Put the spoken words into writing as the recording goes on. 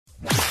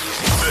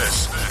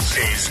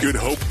is Good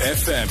Hope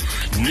FM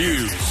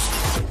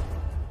News.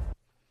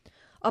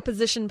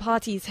 Opposition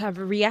parties have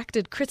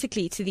reacted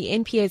critically to the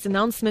NPA's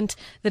announcement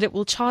that it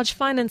will charge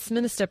Finance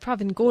Minister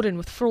Pravin Gordhan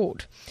with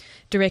fraud.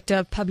 Director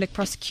of Public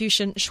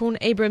Prosecution Sean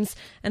Abrams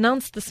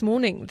announced this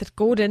morning that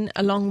Gordhan,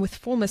 along with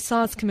former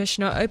SARS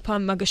Commissioner Oupa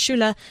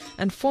Magashula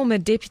and former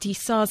Deputy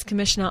SARS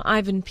Commissioner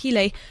Ivan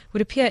Pillay,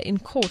 would appear in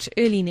court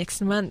early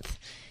next month.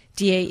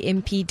 DA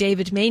MP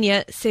David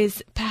Mania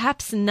says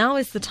perhaps now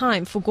is the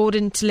time for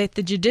Gordhan to let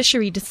the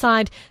judiciary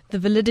decide the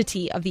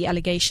validity of the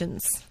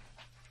allegations.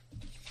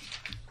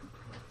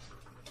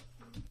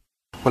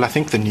 Well, I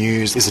think the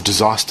news is a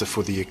disaster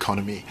for the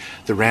economy.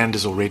 The rand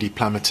is already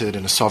plummeted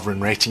and a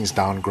sovereign ratings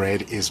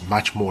downgrade is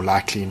much more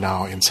likely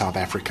now in South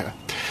Africa.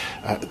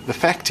 The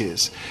fact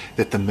is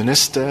that the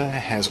minister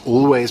has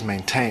always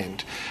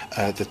maintained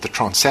that the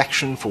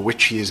transaction for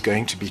which he is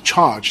going to be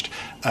charged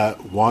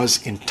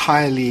was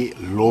entirely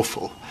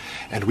lawful.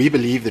 And we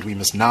believe that we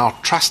must now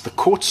trust the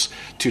courts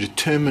to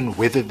determine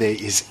whether there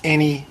is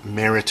any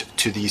merit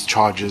to these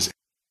charges.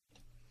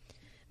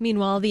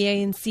 Meanwhile, the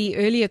ANC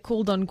earlier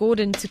called on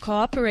Gordhan to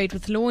cooperate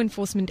with law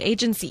enforcement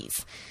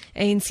agencies.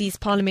 ANC's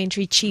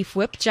parliamentary chief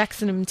whip,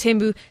 Jackson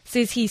Mthembu,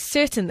 says he's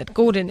certain that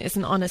Gordhan is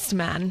an honest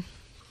man.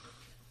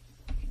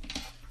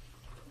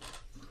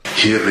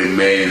 He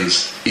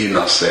remains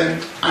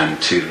innocent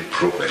until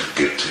proven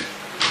guilty.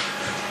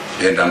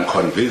 And I'm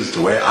convinced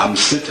where I'm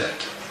seated,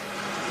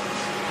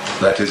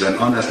 that he's an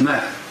honest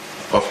man.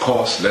 Of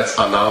course, let's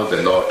allow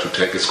the law to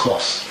take its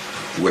course.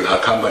 We'll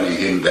accompany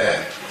him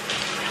there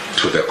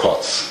to the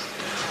courts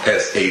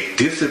as a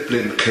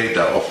disciplined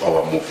cadre of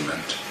our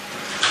movement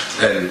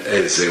and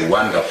as a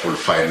wonderful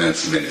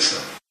finance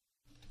minister.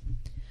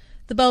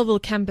 The Bellville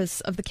campus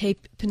of the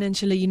Cape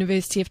Peninsula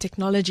University of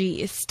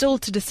Technology is still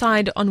to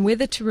decide on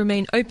whether to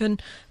remain open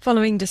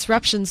following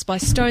disruptions by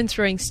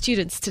stone-throwing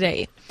students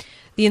today.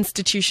 The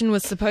institution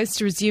was supposed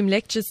to resume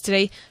lectures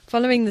today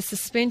following the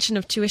suspension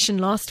of tuition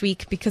last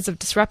week because of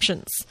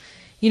disruptions.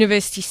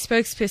 University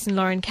spokesperson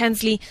Lauren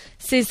Kansley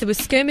says there were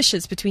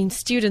skirmishes between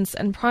students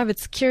and private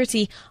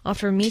security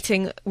after a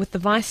meeting with the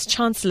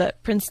Vice-Chancellor,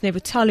 Prince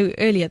Nebutalu,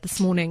 earlier this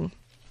morning.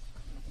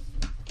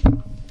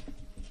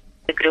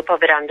 A group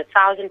of around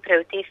 1,000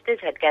 protesters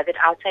had gathered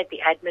outside the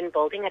admin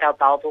building at our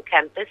Bellville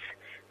campus,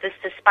 this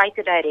despite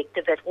the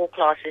directive that all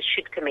classes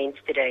should commence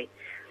today.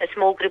 A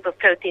small group of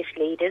protest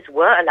leaders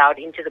were allowed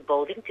into the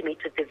building to meet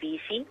with the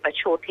VC, but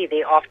shortly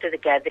thereafter the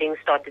gathering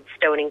started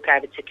stoning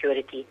private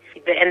security.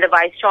 And the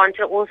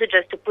Vice-Chancellor, also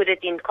just to put it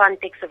in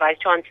context, the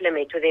Vice-Chancellor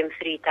met with them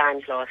 3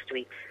 times last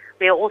week.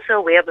 We are also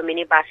aware of a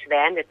minibus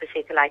van that was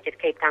set alight at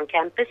Cape Town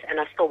campus and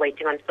are still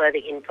waiting on further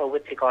info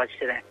with regards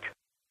to that.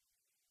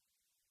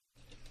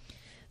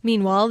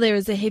 Meanwhile, there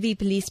is a heavy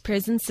police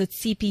presence at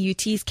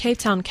CPUT's Cape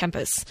Town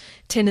campus.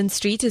 Tennant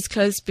Street is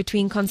closed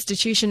between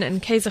Constitution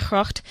and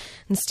Keisergracht,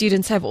 and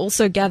students have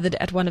also gathered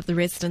at one of the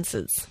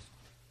residences.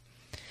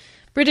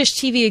 British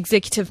TV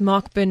executive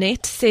Mark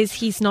Burnett says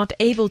he's not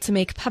able to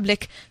make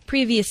public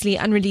previously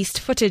unreleased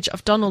footage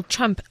of Donald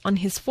Trump on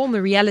his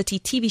former reality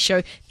TV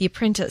show, The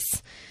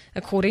Apprentice.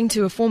 According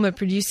to a former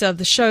producer of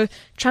the show,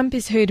 Trump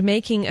is heard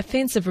making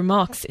offensive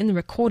remarks in the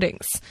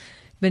recordings.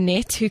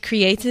 Burnett, who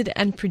created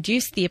and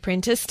produced The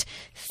Apprentice,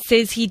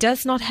 says he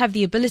does not have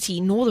the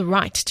ability nor the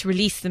right to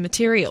release the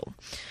material.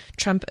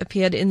 Trump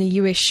appeared in the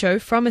US show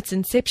from its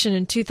inception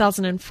in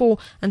 2004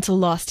 until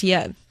last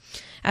year.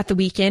 At the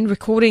weekend,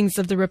 recordings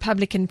of the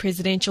Republican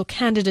presidential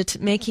candidate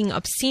making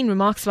obscene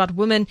remarks about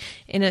women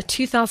in a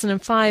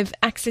 2005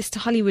 Access to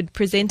Hollywood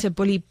presenter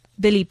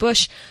Billy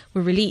Bush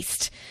were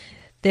released.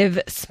 They've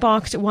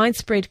sparked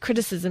widespread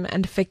criticism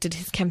and affected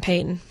his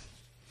campaign.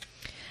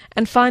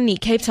 And finally,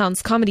 Cape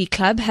Town's Comedy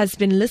Club has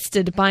been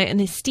listed by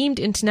an esteemed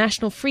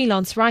international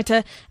freelance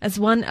writer as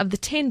one of the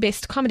 10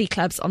 best comedy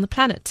clubs on the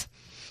planet.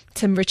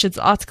 Tim Richards'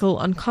 article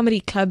on comedy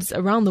clubs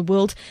around the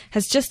world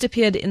has just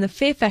appeared in the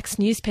Fairfax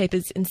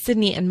newspapers in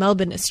Sydney and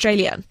Melbourne,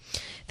 Australia.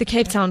 The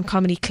Cape Town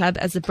Comedy Club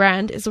as a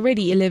brand is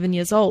already 11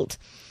 years old.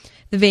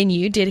 The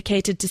venue,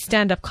 dedicated to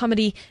stand-up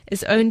comedy,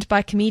 is owned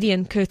by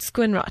comedian Kurt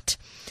Skoenrath.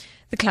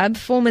 The club,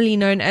 formerly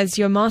known as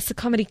Yomasa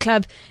Comedy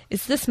Club,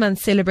 is this month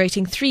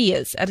celebrating 3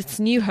 years at its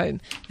new home,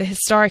 the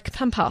historic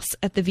Pump House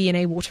at the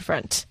V&A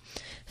waterfront.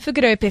 For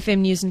Good Hope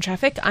FM News and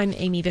Traffic, I'm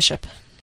Amy Bishop.